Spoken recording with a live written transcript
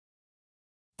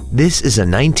This is a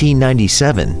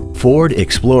 1997 Ford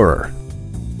Explorer.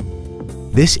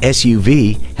 This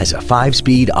SUV has a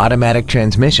 5-speed automatic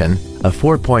transmission, a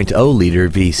 4.0-liter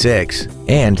V6,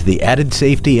 and the added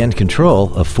safety and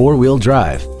control of 4-wheel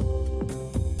drive.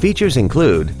 Features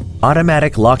include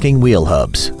automatic locking wheel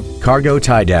hubs, cargo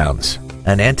tie-downs,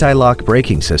 an anti-lock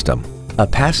braking system, a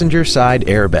passenger side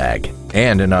airbag,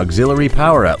 and an auxiliary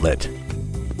power outlet.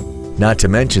 Not to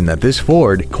mention that this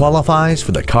Ford qualifies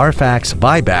for the Carfax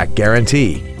buyback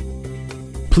guarantee.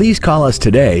 Please call us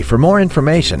today for more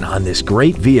information on this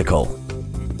great vehicle.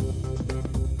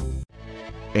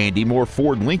 Andy Mohr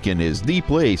Ford Lincoln is the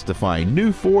place to find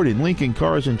new Ford and Lincoln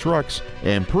cars and trucks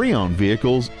and pre-owned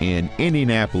vehicles in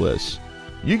Indianapolis.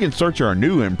 You can search our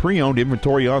new and pre-owned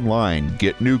inventory online,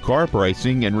 get new car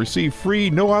pricing, and receive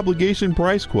free no-obligation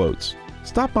price quotes.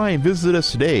 Stop by and visit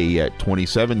us today at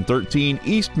 2713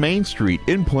 East Main Street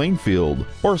in Plainfield,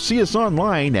 or see us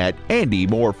online at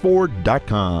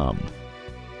andymohrford.com.